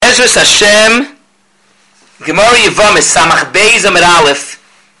Be'ezras Hashem, Gemara Yevamos, Samach Beis Amid Aleph,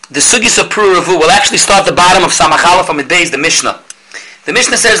 the Sugis of Pru Revu will actually start the bottom of Samach Aleph Amid Beis, the Mishnah. The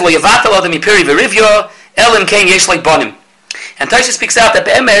Mishnah says, Lo Yevatel Adam Yipiri V'Rivyo, Elim Kein Yesh Like Bonim. And Taisha speaks out that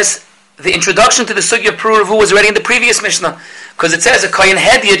Be'emes, the introduction to the Sugi of Pru Revu was already in the previous Mishnah, because it says a Kohen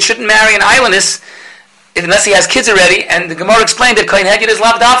Hedyot shouldn't marry an islandess unless he has kids already, and the Gemara explained that Kohen Hedyot is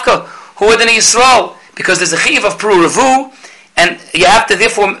Lav Davka, who are the Yisrael, because there's a Chiv of Pru Revu, and you have to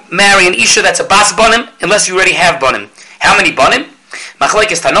therefore marry an Isha that's a Bas Bonim, unless you already have Bonim. How many Bonim?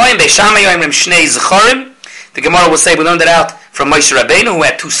 Machlekes Tanoim, Beishamay Yoimrim Shnei Zechorim. The Gemara will say, we learned it out from Moshe Rabbeinu, who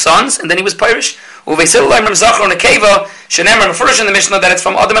had 2 sons, and then he was Pirish. Uveisil Yoimrim Zachar Unekeva, Shenemar, first in the Mishnah that it's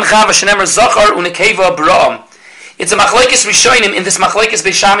from Adam and Chava, Shenemar Zachar Unekeva Bra'am. It's a Machlekes Rishonim, in this Machlekes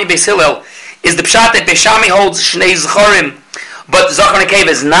Beishami Beis Hillel, is the Pshat that Beishami holds Shnei Zechorim, but Zachar Unekeva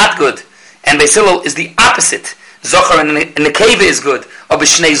is not good, and Beis Hillel is the opposite. Zochar and Nekeva is good, or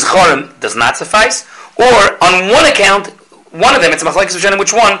B'shnei Zechorim does not suffice, or on one account, one of them, it's a Machlekes Rishonim,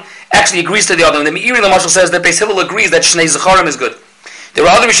 which one actually agrees to the other. And the Meiri Lamashal says that Beis Hillel agrees that Shnei Zechorim is good. There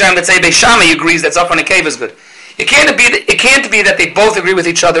are other Rishonim that say Beis Shammai agrees that Zochar and Nekeva is good. It can't be that they both agree with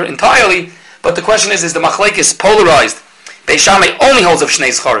each other entirely, but the question is the Machlekes polarized? Beis Shammai only holds of Shnei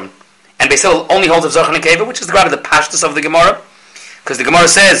Zechorim, and Beis Hillel only holds of Zochar and Nekeva, which is the the pashtus of the Gemara, because the Gemara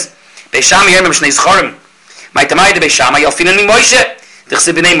says Beis Shammai Yermim Shnei Zechorim. My Tamai de Beishama Yalfina mi Moshe.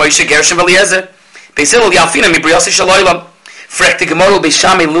 Dichse b'nei Moshe Gershom v'Eliezer. Beis Hillel Yalfina mi Briyosi Shaloylam. Frech the Gemara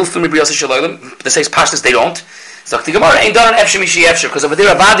Beishama Lulfin mi Briyosi Shaloylam. The says pashtas they don't. So the Gemara ain't done an efshe mishi efshe, because over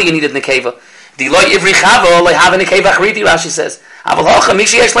there avadi you needed nekeva. The loy ivri chava loy have a nekeva achriti. Rashi says aval hocha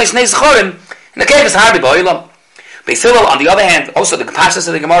mishi yesh leis nei zechorim. Nekeva is harbi ba'olam. Beis Hillel on the other hand, also the pashtas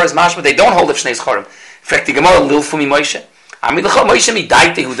of the Gemara is mashma. They don't hold of shnei zechorim. Frech the Gemara Lulfin mi Moshe. Ami l'chol Moshe mi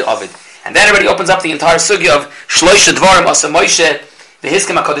daite hu de Ovid. And that already opens up the entire sugya of Shloisha Dvarim Asa Moshe, the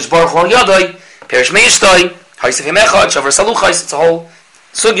Hiskim HaKadosh Baruch Hu Yodoi, Perish Meishtoi, Haisef Yemechad, Shavar Saluchais. It's a whole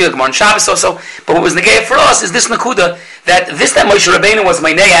sugya, Gemara and Shabbos also. But what was negayah for us is this nakuda, that Moshe Rabbeinu was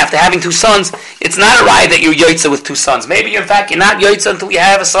Maineya after having 2 sons. It's not a raya that you're Yoitza with 2 sons. Maybe in fact you're not Yoitza until you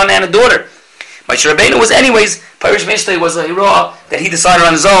have a son and a daughter. Moshe Rabbeinu was anyways, Perish Meishtoi was a hero that he decided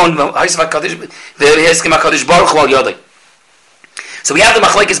on his own, Haisef HaKadosh, the Hiskim HaKadosh Baruch Hu Yodoi. So we have the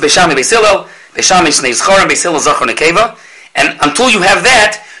Machlekes Beishami Beis Hillel, Beishami Shnei Zechorim, Beis Hillel Zachar Nekeva, and until you have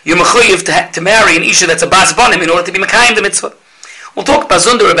that, you're mechuyev to marry an Isha that's a Bas Bonim in order to be Mekayim the mitzvah. We'll talk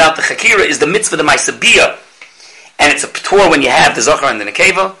Bazunder about the Chakira is the mitzvah, the Maisabiyah, and it's a P'tor when you have the Zachar and the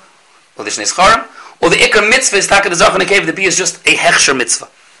Nekeva, or the Shnei Zechorim, or the Ikar mitzvah is Taka the Zachar Nekeva, the Biyah is just a Hechsher mitzvah.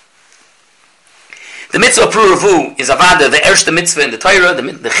 The mitzvah of Pru Revu is Avada, the Ershta mitzvah in the Torah,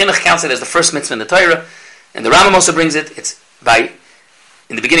 the Chinuch counts it as the first mitzvah in the Torah, and the Rambam also brings it, it's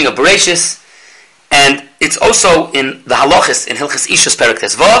in the beginning of Bereshis, and it's also in the Halachis, in Hilchis Ishas Perek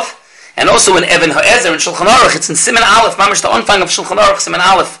Tezvav, and also in Even HaEzer, in Shulchan Aruch, it's in Siman Aleph, mamish the Anfang of Shulchan Aruch, Siman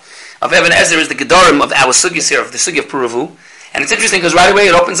Aleph, of Even HaEzer is the Gedorim of our Sugyas here, of the Sugy of Pru Revu, and it's interesting because right away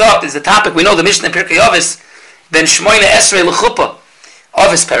it opens up, is the topic, we know the Mishnah in Pirkei Avos, Ben Shmoyne Esrei L'Chuppah,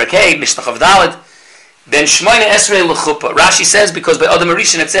 Avos Perek Hey, Mishnah Chav Daled, Ben Shmoyne Esrei L'Chuppah, Rashi says, because by Adam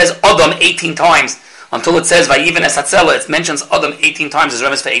Arishan it says Adam 18 times, until it says Vayiven Es Hatzela, it mentions Adam 18 times as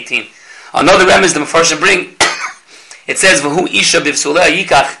remez for 18. Another remez the Mefarshim bring, it says V'hu Isha Bivsuleh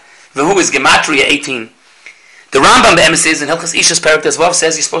Yikach, V'hu is Gematria 18. The Rambam Be'emes in Hilchas Ishas Perek Tezvav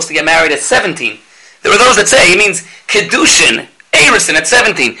says you're supposed to get married at 17. There are those that say he means Kedushin, Eirison at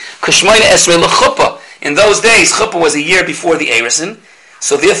 17. Kishmoyne Esrei L'Chuppah. In those days, Chuppah was a year before the Eirison.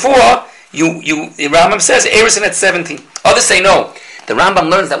 So therefore, the Rambam says Eirison at 17. Others say no. The Rambam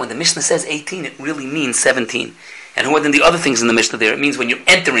learns that when the Mishnah says 18, it really means 17. And more than the other things in the Mishnah there, it means when you're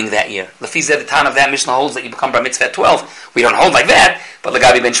entering that year. Lefi Zeh, the Tan of that Mishnah holds that you become Bar Mitzvah at 12. We don't hold like that, but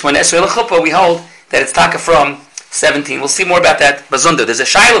Lagabi Ben Shmoyne Esrei L'Chuppah, we hold that it's taka from 17. We'll see more about that. Bazunder. There's a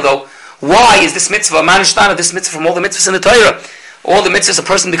shaila though. Why is this mitzvah, Manishtana, this mitzvah from all the mitzvahs in the Torah? All the mitzvahs, a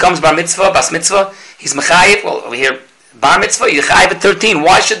person becomes Bar Mitzvah, Bas Mitzvah, he's Mechayiv, well over here, Bar Mitzvah, you're Chayiv at 13.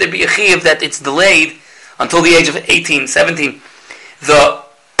 Why should there be a Chayiv that it's delayed until the age of 18, 17? The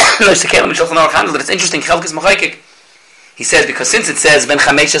it's interesting. He says because since it says Ben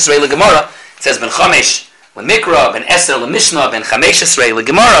Chamesh Esrei LeGemara, it says Ben Chamesh LeMikra, Ben Eser LeMishnah, Ben Chamesh Esrei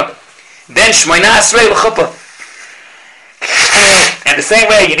LeGemara, Ben Shmoyna Esrei LeChuppah. And the same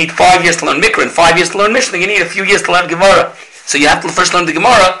way, you need 5 years to learn Mikra and 5 years to learn Mishnah. You need a few years to learn Gemara. So you have to first learn the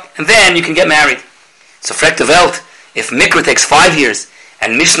Gemara, and then you can get married. So frek de Welt, if Mikra takes 5 years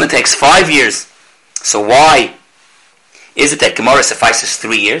and Mishnah takes 5 years, so why is it that Gemara suffices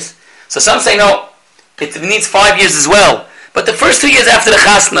 3 years? So some say no, it needs 5 years as well. But the first 2 years after the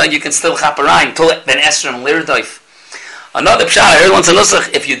Chasna, you can still chaparayim, till Ben Esrim Lirdoif. Another pshat, I heard once a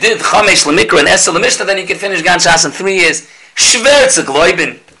nusach, if you did Chamesh Lemikra and Esel Lemishna, then you can finish Gan Shas in 3 years. Schwer zu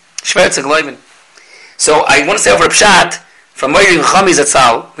gläuben. So I want to say over a pshat, from Moiri Chami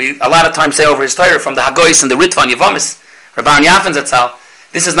Zatzal, we a lot of times say over his Torah, from the Hagoyis and the Ritva and Yevamos, Rabban Yafin Zatzal,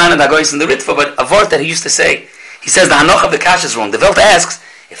 this is not in the Hagoyis and the Ritva, but a word that he used to say. He says the Hanoch of the Kash is wrong. The Welt asks,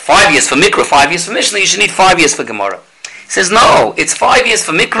 if 5 years for Mikra, 5 years for Mishnah, you should need 5 years for Gemara. He says, no, it's 5 years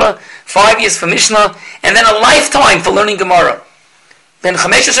for Mikra, 5 years for Mishnah, and then a lifetime for learning Gemara. Then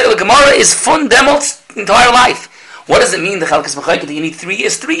Chamesh Yisrael Gemara is fun demo's entire life. What does it mean, the Chalkas Mechaykah, that you need 3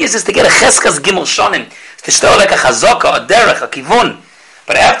 years? 3 years is to get a Cheskas Gimel Shonim, to start like a Chazaka, a Derech, a Kivun.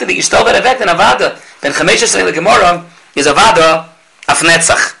 But after that, you start that effect in Avada. Then Chamesh Yisrael Gemara is Avada of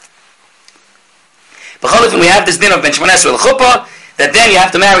Netzach. B'cholifin, we have this din of Ben Shmones L'chuppah, that then you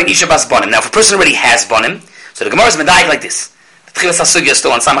have to marry Isha Bas Bonim. Now, if a person already has Bonim, so the Gemara is medayik like this. The Tchilas HaSugya is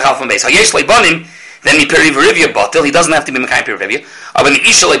still on Samach Alpha Beis. Hayesh Lei Bonim, then he Peri Verivya Batel, he doesn't have to be Mekayim Peri Verivya. Or when the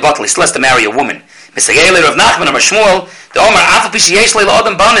Isha Lei Batel, he still has to marry a woman. Misayei Lei Rav Nachman or Shmuel, the Omer Afa Pishi Yesh Lei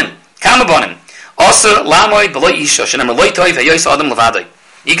L'Adam Bonim, Kama Bonim. Aser Lamoy B'Loi Isha, Shenem Loi Toiv Hayois Adam Levadoi.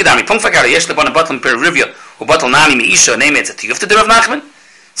 Yikadami, Punkt Fakar, Yesh Lei Bonim Batel Peri Verivya, or Batel Nami Mi Isha, name it's a Tiyuf to the Rav Nachman.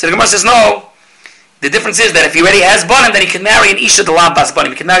 So the Gemara says, no. The difference is that if he already has Bonim, then he can marry an Isha the Lab Bas Bonim.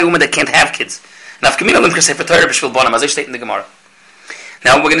 He can marry a woman that can't have kids. Now, if Kamina Lim Sefer Torah B'Shvil Bonim, as I state in the Gemara.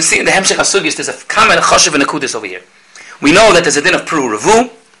 Now, we're going to see in the Hemshech HaSugis, there's a comment, a Choshev and a Kudus over here. We know that there's a din of Peru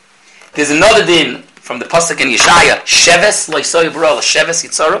Revu. There's another din from the Pasuk in Yeshaya, Sheves, Loisoy B'Rol, Sheves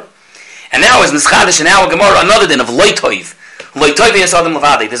Yitzara. And now, as Nischadish in our Gemara, another din of Loitoiv. Loitoiv Yesadam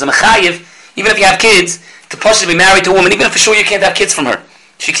Levadei. There's a Mechayiv, even if you have kids, to possibly be married to a woman, even if for sure you can't have kids from her.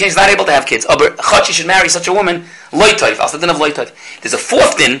 She's not able to have kids. But Chachi should marry such a woman, Loitoiv, also the din of Loitoiv. There's a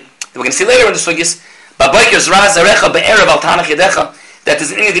fourth din, that we're going to see later in the Sugis, Babaykers Raz Zarecha Be'erev Al Tanach Yedecha, that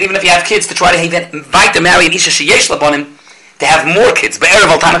there's an inyan that even if you have kids, to try to invite to marry an Isha Sheyesh Labonim, to have more kids, Be'erev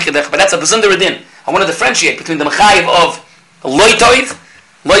Al Tanach Yedecha. But that's a Bezundar din. I want to differentiate between the Mechayiv of Loitoiv,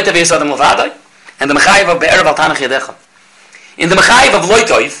 Loitoiv Yesadam Levadai, and the Mechayiv of Be'erev Al Tanach Yedecha. In the Mechayiv of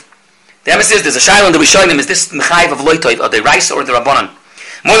Loitoiv, the Emes says there's a Shaila in the Rishonim, is this Mechayiv of Loitoiv, or the Raisa or the Rabbanan?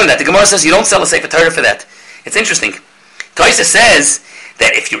 More than that, the Gemara says you don't sell a Sefer Torah for that. It's interesting. Taisa says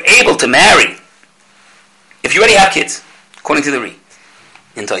that if you're able to marry, if you already have kids, according to the Ri,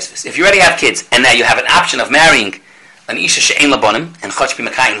 in Taisvis, if you already have kids, and now you have an option of marrying an Isha She'en Labonim, and Chach Pi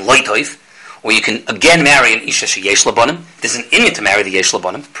Mekayim Loitoiv, or you can again marry an Isha She'yesh Labonim, there's an inyan to marry the Yesh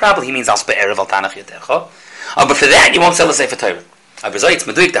Labonim, probably he means Al Be'erev Al Tanach Yedecha, but for that you won't sell a Sefer Torah. But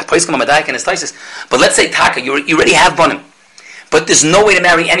let's say Taka, you already have Bonim, but there's no way to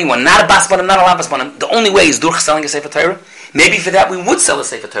marry anyone, not a Bas Bonim, not a Labas Bonim. The only way is durch selling a Sefer Torah. Maybe for that we would sell a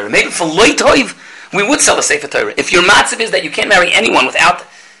Sefer Torah. Maybe for Loitoiv we would sell a Sefer Torah. If your matzav is that you can't marry anyone without,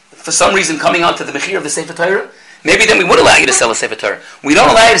 for some reason, coming onto the mechir of the Sefer Torah, maybe then we would allow you to sell a Sefer Torah. We don't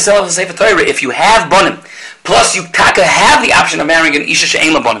allow you to sell a Sefer Torah if you have Bonim, plus you Taka have the option of marrying an Isha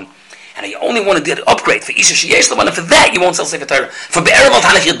She'en Labonim. And you only want to do an upgrade for Isha Sheyesh Labonim. For that you won't sell Sefer Torah. For Be'erev Al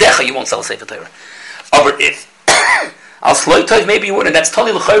Tanach Yedecha you won't sell a Sefer Torah. But if Al Sloitov maybe you would, and that's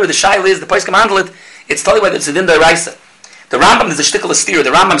totally l'chayra. The shaila is the place can handle it. It's totally why it's a din d'oraisa. The Rambam is a shtickle steer. The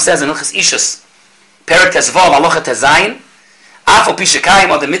Rambam says in Hilchas Ishus, Perek Tezvav Alocha Tezayin, Afal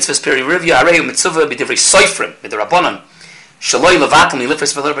Pishakayim of the mitzvahs Peri Rivya Areu Mitzvah B'divrei Soifrim B'derabbanan Shaloi Levatam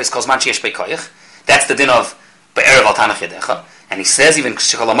Lilifres V'Lirbeis Kozman Sheyesh Beikoyach. That's the din of Be'erev Al Tanach Yedecha. And he says even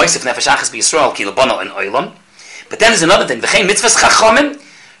Shekol HaMoisef Nefesh Achas B'Yisrael Ki Lebano and Oilam. But then there's another thing. V'chein mitzvahs Chachamim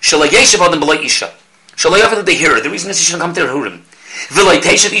Shaloi Yeshev Adam B'loi Isha. Shaloi Yaved the hearer. The reason is he shouldn't come to her Hurim. V'loi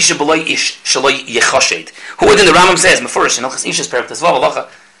Teishav Isha B'loi Ish Shaloi Yechoshed. Who within the Rambam says Mefurish in Hilchas Ishus Perek Tezvav Alocha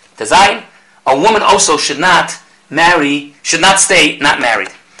Tezayin, a woman also should not stay not married.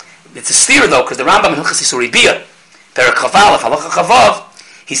 It's a steer though, because the Rambam in Hilchas Isur Biyah Perek Chaval Halacha Chavav,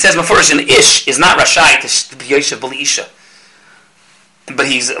 he says Mefurish an Ish is not Rashai to be Yeshev B'loi Isha. But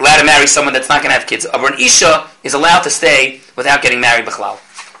he's allowed to marry someone that's not going to have kids. Or an Isha is allowed to stay without getting married b'chlal.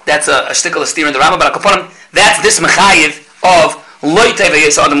 That's a shtickle steer in the Rambam, but Akaponim, that's this mechayiv of loitei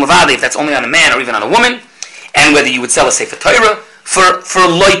v'yes adam levadi, if that's only on a man or even on a woman, and whether you would sell a Sefer Torah for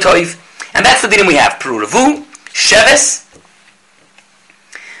loiteiv. And that's the dinim we have. Peru Revu, Sheves,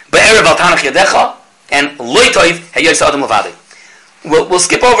 Be'erev Al Tanach Yedecha, and loiteiv v'yes adam levadi. We'll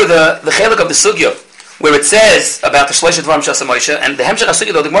skip over the chelik of the sugya, where it says about the Shleishet Dvarim Shasa Moshe, and the Hemshech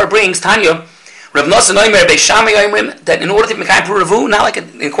HaSugya, though the Gemara brings, Tanya, Rav Nosson Oimer Beishamai Oimrim, that in order to be Mekayim Peru Revu, not like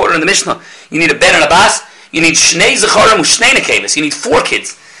in quarter in the Mishnah, you need a ben and a bas, you need Shnei Zecharim Ushnei Nekeves, you need 4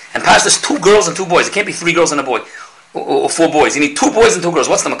 kids, and past there's 2 girls and 2 boys, it can't be 3 girls and a boy, or 4 boys, you need 2 boys and 2 girls.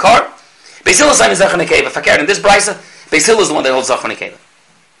 What's the Makar? Beis Hillel is Zechar Nekeva, Fakir, in this Brisa, Beis Hillel is the one that holds Zechar Nekeva.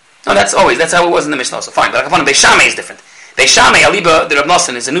 No, that's how it was in the Mishnah also, fine, but Beishamai is different. Beishamai Aliba the Rab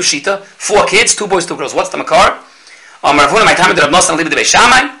Nosson is a new shita. 4 kids, 2 boys, 2 girls. What's the makar? Ravuna my time the Rab Nosson Aliba the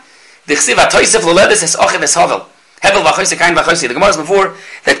Beishamai. The Chsiva Toysef Loledes is Ochev es Havel. Hevel v'Choyse, Kain v'Choyse. The Gemara is before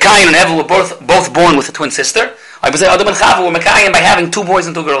that Kain and Hevel were both born with a twin sister. I would say Adam and Chava were Mekayim by having 2 boys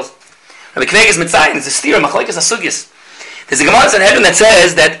and 2 girls. Rabbi Kneges Mitzayin is a steer, Machlokes Asugis. There's a Gemara in Hebron that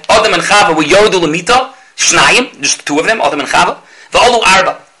says that Adam and Chava were Yordu Lemita, Shnayim, just 2 of them, Adam and Chava. V'Olu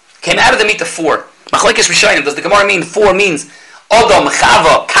Arba came out of the Mita 4. Machlokes Rishonim. Does the Gemara mean 4 means Adam,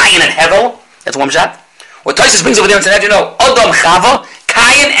 Chava, Kain, and Hevel? That's one shot. What Tosis brings over there and said, how do you know? Adam, Chava,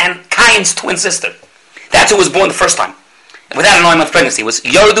 Kain, and Kain's twin sister. That's who was born the first time. And without a 9-month pregnancy. It was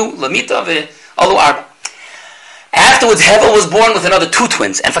Yordu Lemita V'Olu Arba. Afterwards, Hevel was born with another 2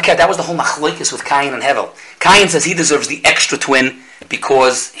 twins. And forget, that was the whole machlokes with Kain and Hevel. Kain says he deserves the extra twin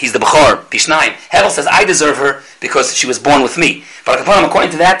because he's the Bechor, Pishnayim. Hevel says I deserve her because she was born with me. But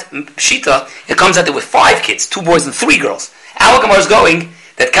according to that Shita, it comes out there with 5 kids, 2 boys and 3 girls. Our Gemara is going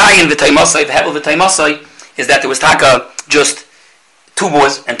that Kain v'Taimasai, Hevel v'Taimasai, is that there was taka just 2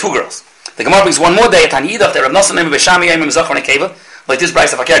 boys and 2 girls. The Gemara brings one more day at Taniyidach that Rav Nosson Nemi Beishami Yayim Zachar Nekeva. Like this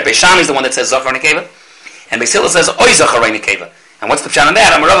Bryce of Akert, Beishami is the one that says Zachar Nekeva. And Beis Hillel says Oy Zachar Nekeva. And what's the pshat on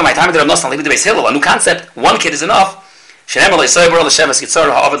that? I'm rather my time that Rav Nosson leave the Beis Hillel. A new concept. 1 kid is enough. Shenemar le'soyber le'sheves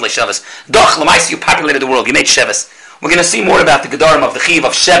yitzar ha'avad le'sheves. Doch l'maisi, you populated the world. You made sheves. We're going to see more about the gedarim of the chiv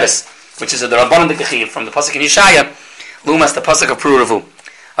of sheves, which is the rabbanon the chiv from the pasuk in Yeshaya. Lumas the pasuk of Pruruvu.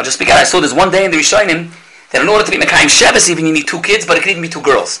 I'll just speak out. I saw this one day in the Rishonim that in order to be mekayim sheves, even you need 2 kids, but it can even be 2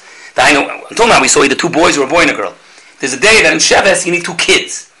 girls. Until now we saw either 2 boys or a boy and a girl. There's a day that in sheves you need 2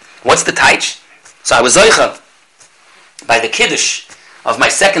 kids. What's the taich? So I was zoicha by the kiddush of my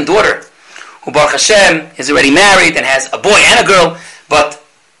second daughter, who Baruch Hashem is already married and has a boy and a girl, but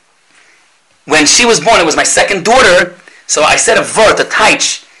when she was born, it was my second daughter, so I said a vort, a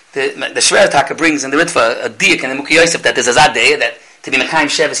taich. The Shver Taka brings in the Ritva, a diak and the Muki Yosef, that there's a zad day, that to be Mekayim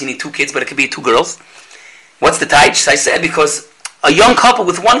Sheves you need 2 kids, but it could be 2 girls. What's the taich? So I said, because a young couple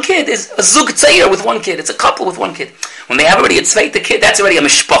with 1 kid is a zug tzeir with 1 kid. It's a couple with 1 kid. When they have already a tzveit, the kid, that's already a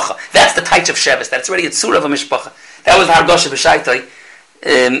mishpacha. That's the taich of Sheves. That's already a tzura of a mishpacha. That was the Hargosha B'Shaitai.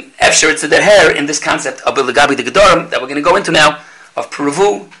 Efsher, it's the hair in this concept of Bilagabi the Gedorim that we're going to go into now, of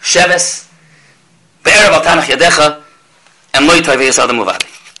Pruvu, Sheves, Be'er Al Tanach Yadecha, and Loi Toivei Yisad Muvadi.